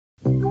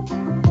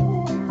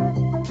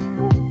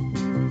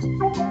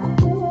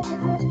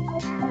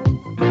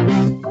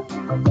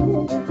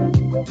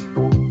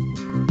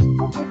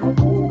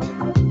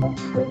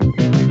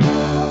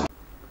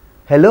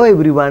Hello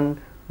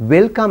everyone,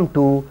 welcome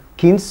to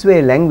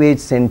Kingsway Language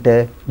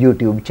Center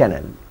YouTube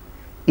channel.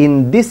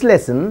 In this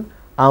lesson,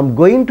 I am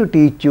going to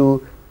teach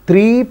you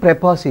 3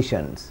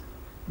 prepositions.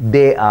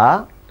 They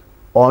are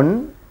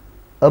on,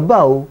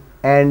 above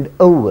and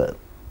over.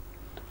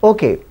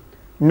 Okay,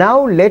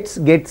 now let's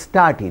get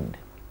started.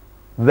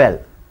 Well,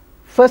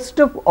 first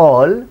of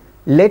all,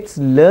 let's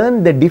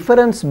learn the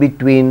difference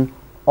between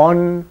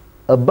on,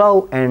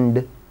 above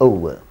and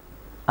over.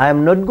 I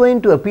am not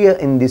going to appear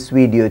in this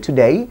video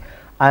today.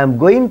 I am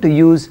going to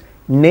use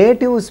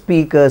native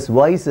speakers'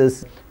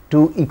 voices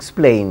to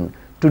explain,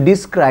 to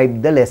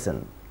describe the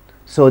lesson,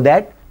 so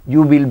that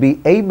you will be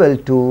able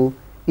to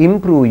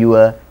improve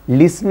your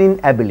listening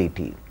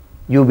ability.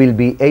 You will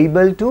be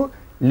able to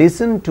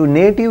listen to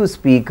native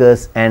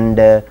speakers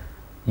and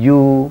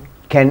you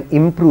can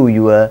improve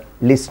your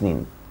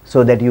listening,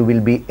 so that you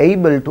will be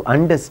able to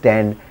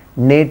understand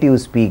native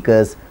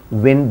speakers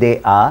when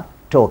they are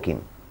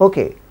talking.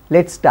 Okay,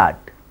 let's start.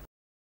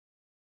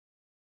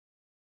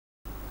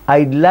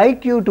 I'd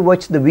like you to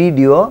watch the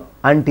video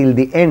until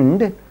the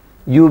end.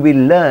 You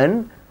will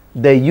learn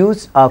the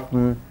use of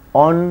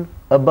on,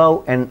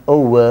 above and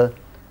over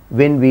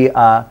when we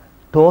are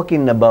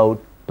talking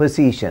about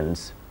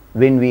positions,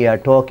 when we are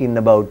talking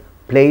about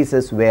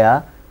places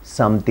where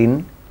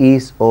something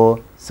is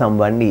or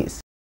someone is.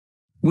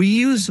 We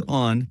use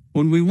on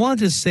when we want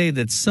to say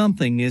that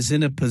something is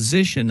in a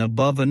position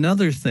above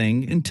another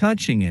thing and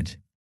touching it.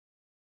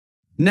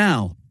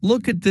 Now,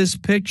 look at this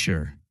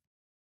picture.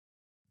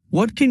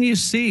 What can you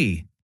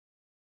see?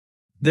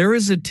 There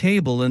is a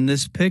table in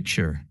this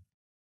picture.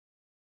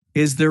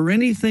 Is there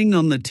anything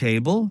on the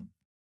table?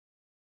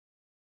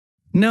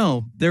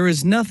 No, there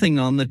is nothing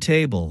on the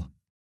table.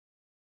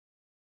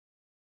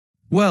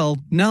 Well,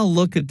 now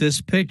look at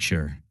this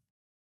picture.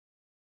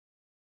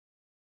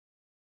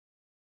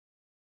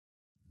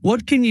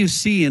 What can you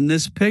see in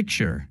this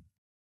picture?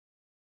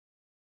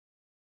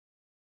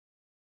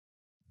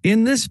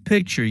 In this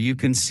picture you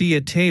can see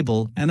a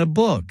table and a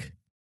book.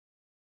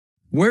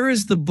 Where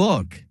is the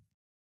book?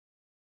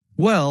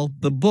 Well,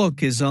 the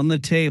book is on the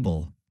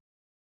table.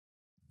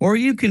 Or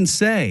you can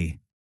say,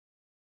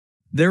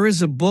 there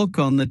is a book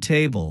on the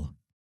table.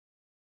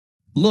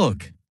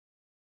 Look,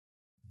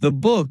 the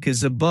book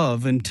is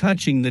above and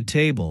touching the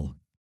table.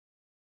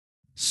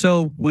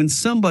 So, when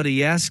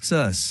somebody asks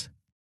us,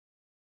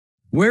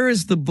 where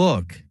is the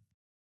book?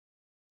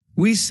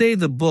 We say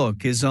the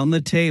book is on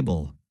the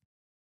table.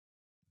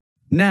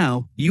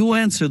 Now, you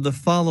answer the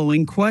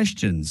following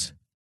questions.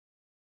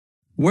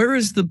 Where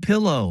is the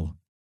pillow?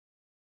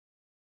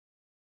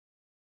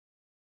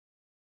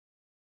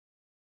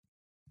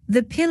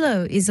 The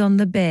pillow is on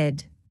the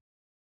bed.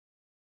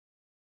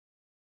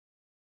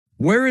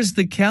 Where is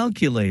the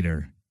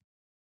calculator?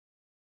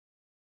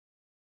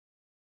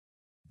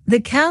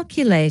 The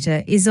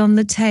calculator is on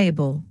the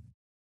table.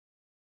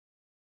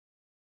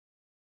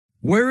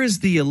 Where is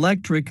the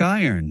electric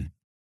iron?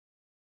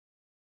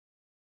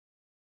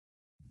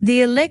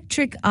 The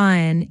electric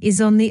iron is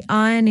on the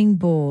ironing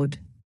board.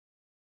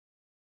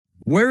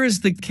 Where is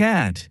the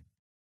cat?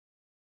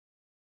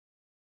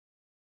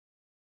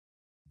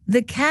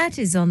 The cat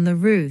is on the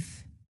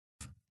roof.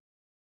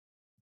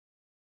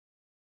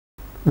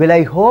 Well,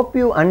 I hope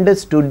you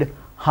understood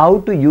how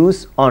to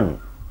use on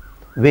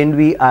when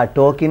we are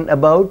talking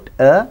about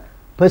a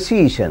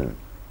position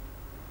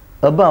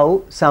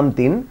above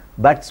something,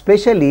 but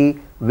especially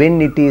when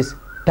it is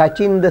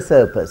touching the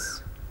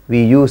surface.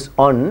 We use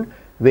on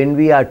when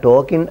we are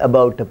talking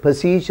about a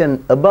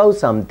position above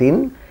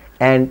something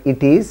and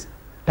it is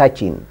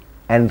touching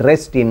and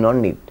resting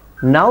on it.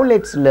 Now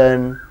let's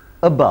learn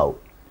above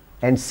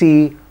and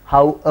see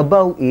how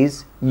above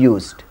is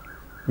used.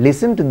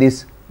 Listen to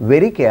this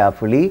very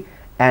carefully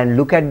and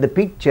look at the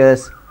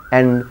pictures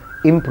and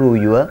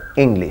improve your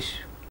English.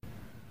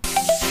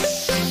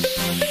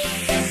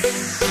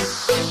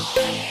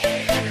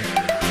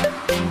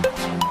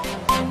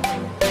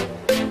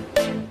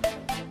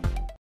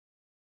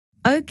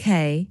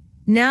 Okay,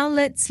 now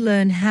let's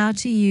learn how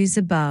to use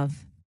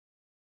above.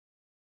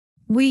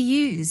 We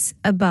use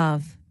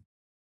above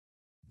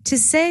to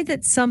say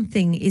that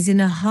something is in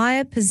a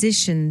higher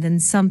position than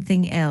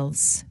something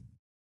else.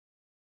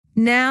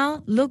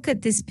 Now look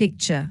at this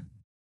picture.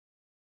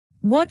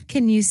 What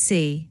can you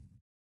see?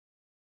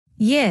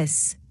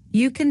 Yes,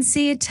 you can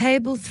see a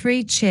table,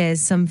 3 chairs,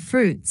 some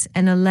fruits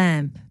and a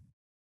lamp.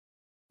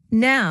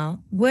 Now,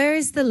 where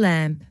is the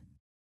lamp?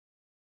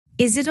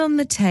 Is it on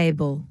the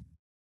table?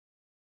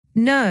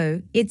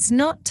 No, it's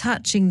not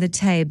touching the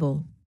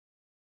table.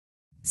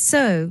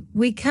 So,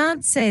 we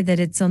can't say that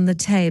it's on the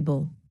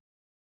table.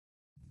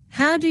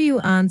 How do you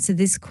answer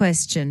this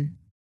question?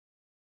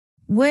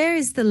 Where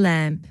is the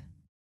lamp?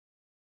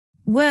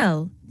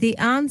 Well, the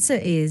answer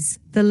is,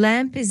 the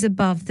lamp is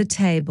above the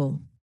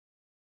table.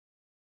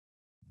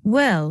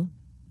 Well,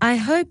 I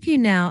hope you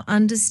now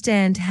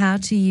understand how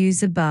to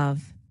use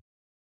above.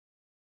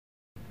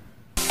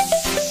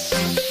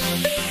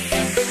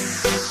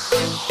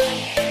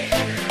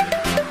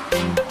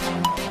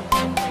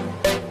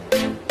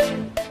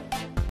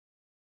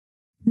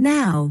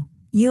 Now,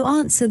 you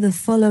answer the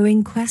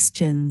following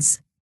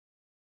questions.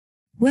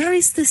 Where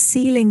is the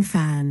ceiling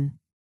fan?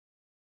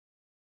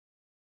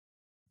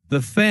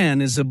 The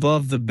fan is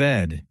above the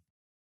bed.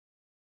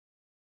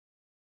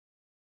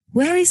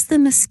 Where is the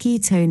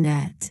mosquito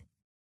net?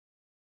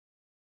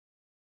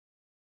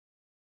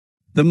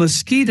 The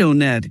mosquito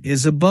net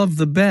is above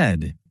the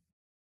bed.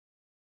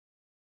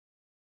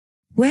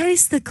 Where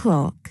is the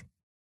clock?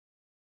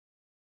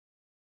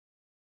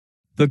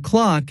 The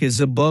clock is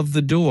above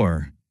the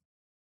door.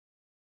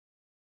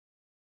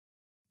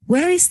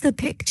 Where is the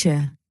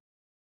picture?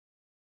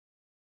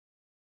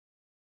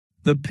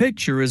 The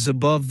picture is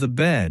above the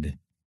bed.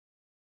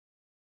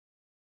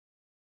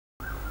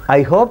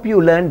 I hope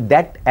you learned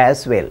that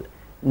as well.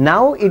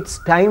 Now it's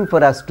time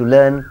for us to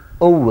learn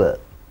over.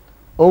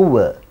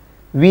 Over.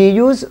 We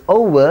use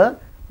over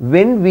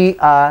when we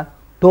are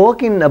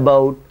talking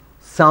about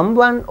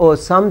someone or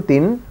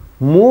something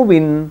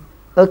moving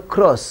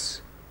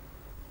across.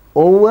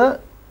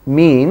 Over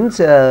means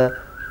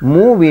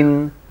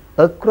moving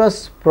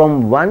across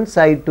from one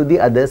side to the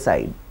other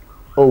side.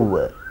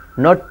 Over.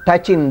 Not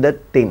touching the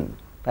thing.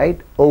 Right?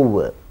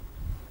 Over.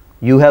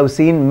 You have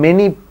seen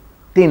many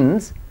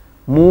things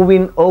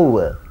moving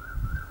over.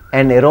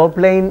 An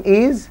aeroplane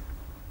is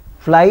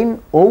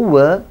flying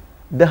over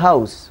the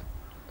house.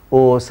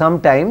 Or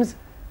sometimes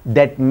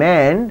that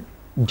man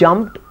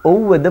jumped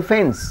over the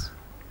fence.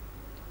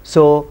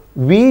 So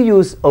we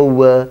use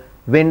over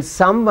when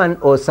someone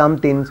or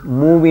something's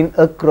moving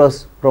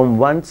across from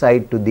one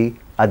side to the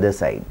other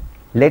side.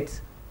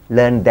 Let's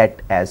learn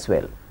that as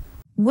well.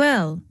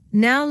 Well,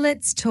 now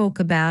let's talk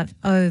about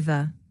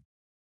over.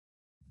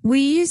 We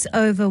use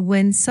over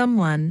when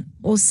someone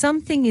or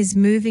something is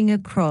moving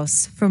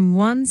across from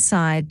one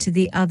side to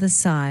the other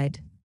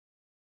side.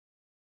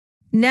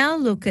 Now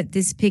look at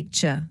this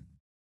picture.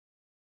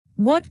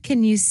 What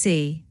can you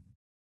see?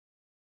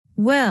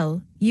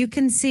 Well, you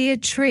can see a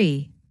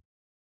tree.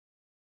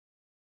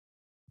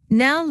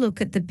 Now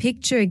look at the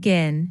picture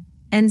again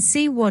and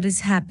see what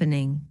is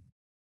happening.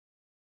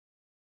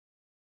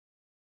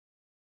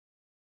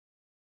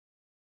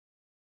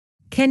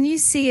 Can you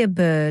see a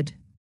bird?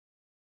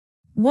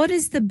 What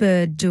is the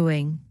bird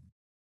doing?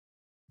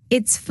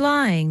 It's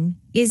flying,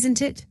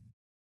 isn't it?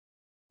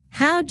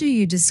 How do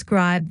you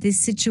describe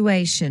this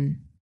situation?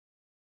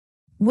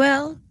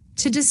 Well,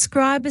 to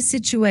describe a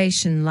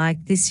situation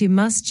like this, you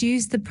must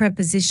use the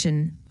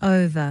preposition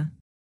over.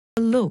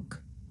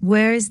 Look,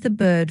 where is the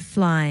bird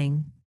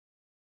flying?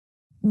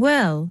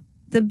 Well,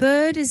 the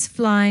bird is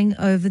flying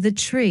over the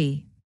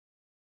tree.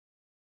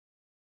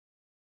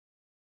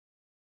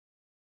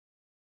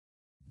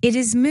 It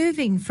is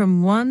moving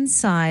from one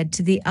side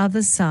to the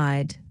other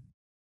side.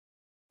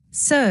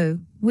 So,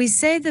 we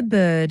say the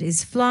bird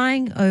is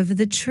flying over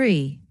the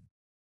tree.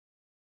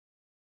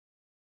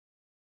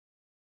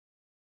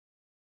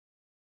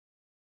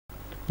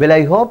 Well,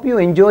 I hope you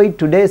enjoyed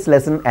today's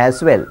lesson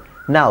as well.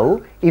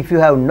 Now, if you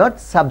have not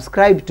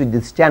subscribed to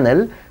this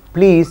channel,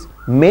 please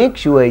make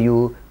sure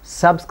you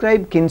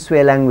subscribe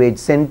Kingsway Language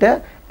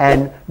Center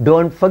and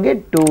don't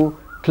forget to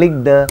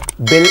click the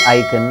bell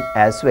icon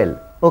as well.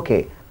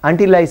 Okay,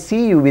 until I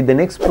see you with the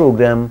next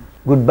program,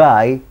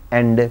 goodbye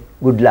and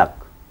good luck.